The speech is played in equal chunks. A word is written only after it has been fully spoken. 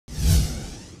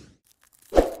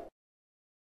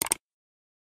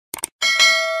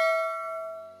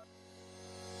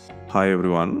Hi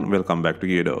everyone, welcome back to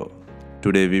Gedo.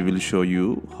 Today we will show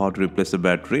you how to replace the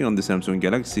battery on the Samsung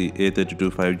Galaxy A32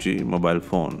 5G mobile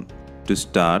phone. To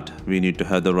start, we need to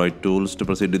have the right tools to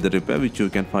proceed with the repair, which you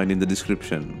can find in the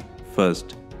description.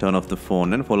 First, turn off the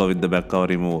phone and follow with the back cover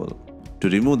removal. To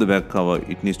remove the back cover,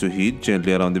 it needs to heat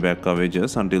gently around the back cover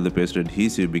edges until the paste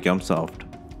adhesive becomes soft.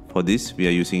 For this, we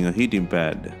are using a heating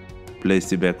pad. Place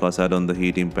the back cover side on the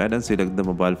heating pad and select the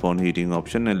mobile phone heating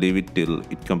option and leave it till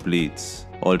it completes.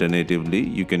 Alternatively,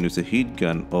 you can use a heat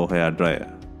gun or hair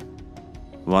dryer.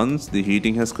 Once the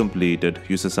heating has completed,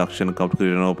 use a suction cup to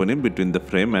create an opening between the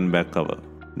frame and back cover.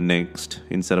 Next,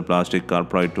 insert a plastic car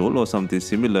pry tool or something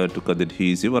similar to cut the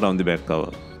adhesive around the back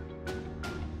cover.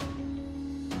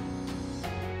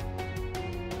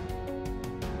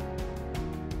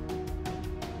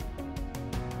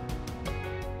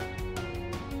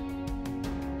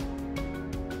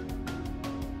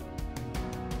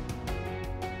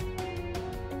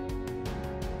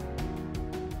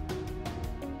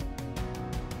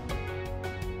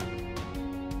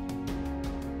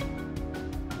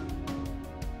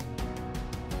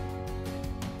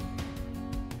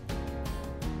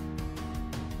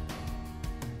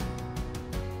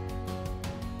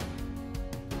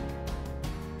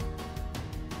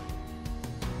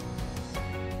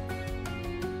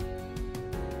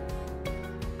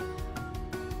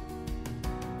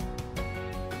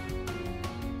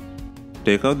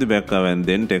 Take out the back cover and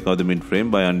then take out the mid frame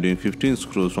by undoing 15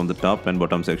 screws from the top and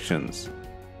bottom sections.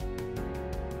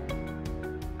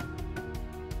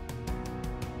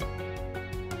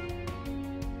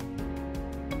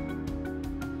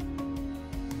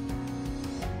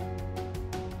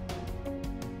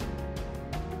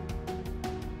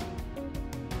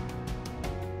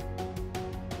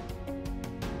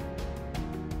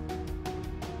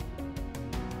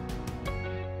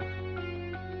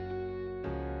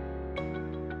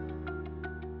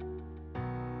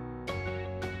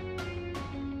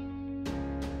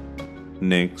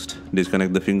 Next,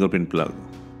 disconnect the fingerprint plug.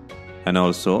 And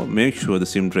also, make sure the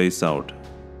SIM tray is out.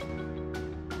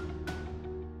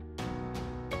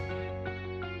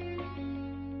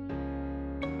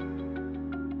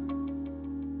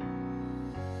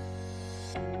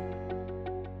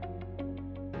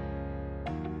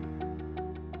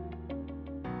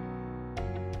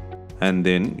 And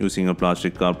then, using a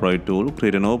plastic car pry tool,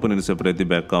 create an opening to separate the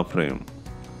back car frame.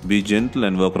 Be gentle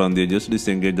and work around the edges to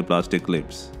disengage the plastic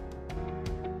clips.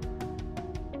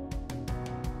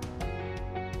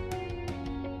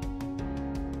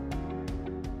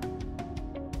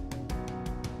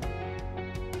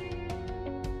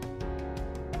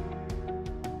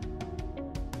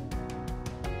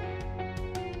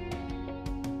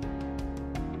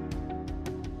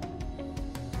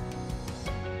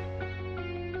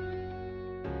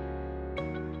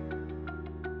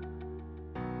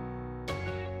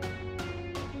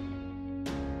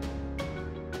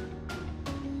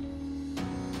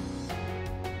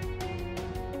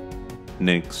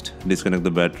 Next, disconnect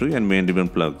the battery and main ribbon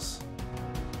plugs.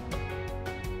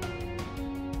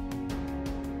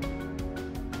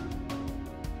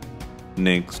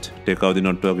 Next, take out the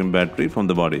not working battery from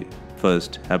the body.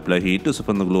 First, apply heat to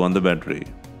soften the glue on the battery.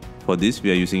 For this,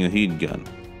 we are using a heat gun.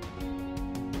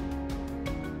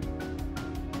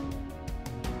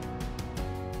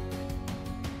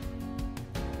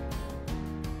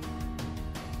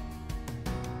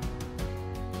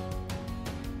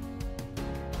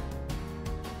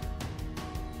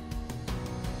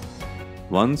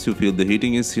 Once you feel the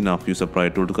heating is enough, use a pry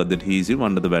tool to cut the adhesive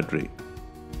under the battery.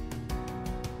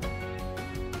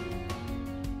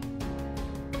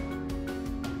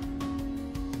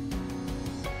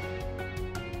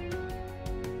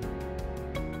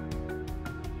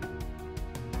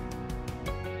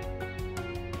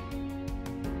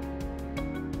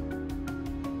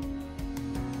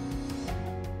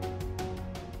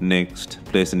 Next,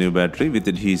 place a new battery with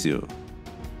adhesive.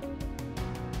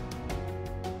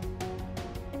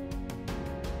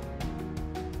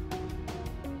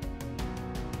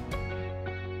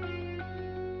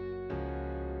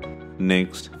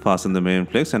 Next, fasten the main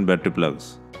flex and battery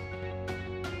plugs.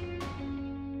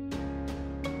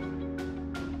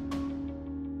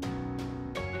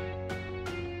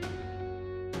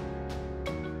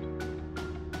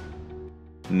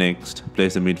 Next,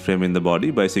 place the mid frame in the body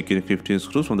by securing 15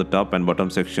 screws from the top and bottom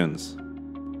sections.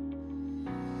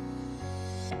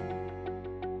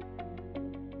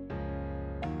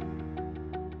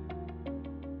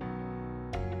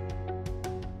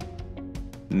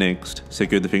 Next,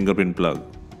 secure the fingerprint plug.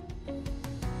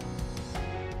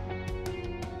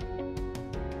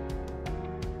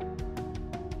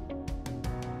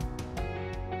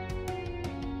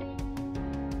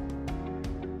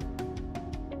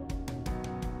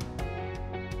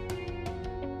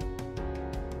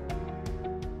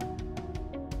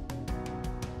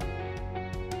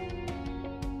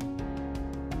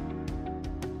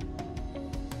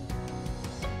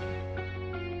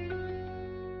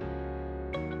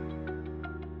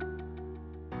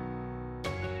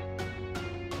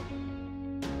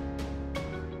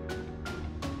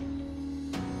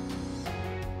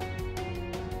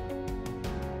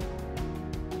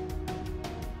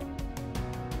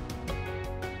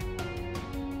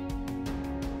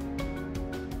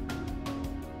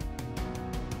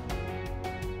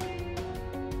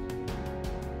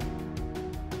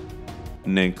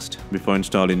 Next, before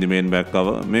installing the main back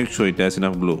cover, make sure it has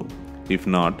enough glue. If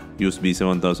not, use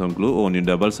B7000 glue on your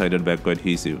double-sided back cover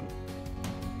adhesive.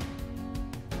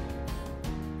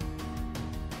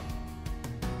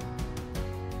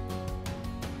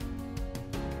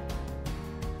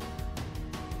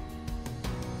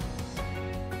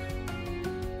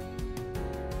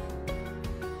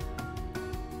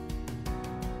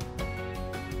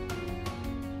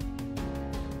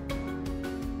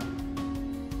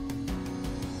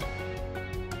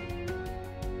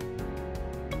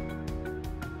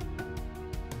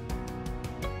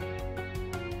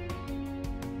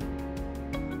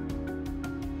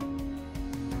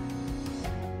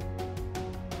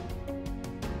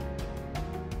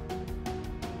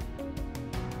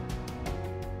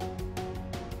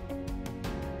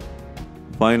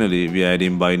 Finally, we are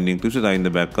adding binding clips to tie in the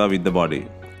back cover with the body.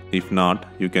 If not,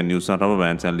 you can use some rubber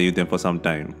bands and leave them for some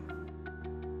time.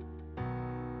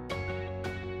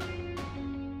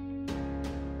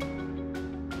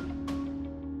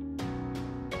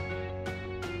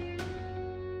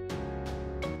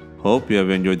 Hope you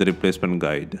have enjoyed the replacement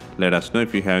guide. Let us know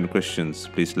if you have any questions.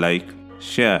 Please like,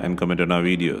 share and comment on our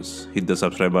videos. Hit the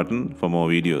subscribe button for more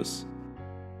videos.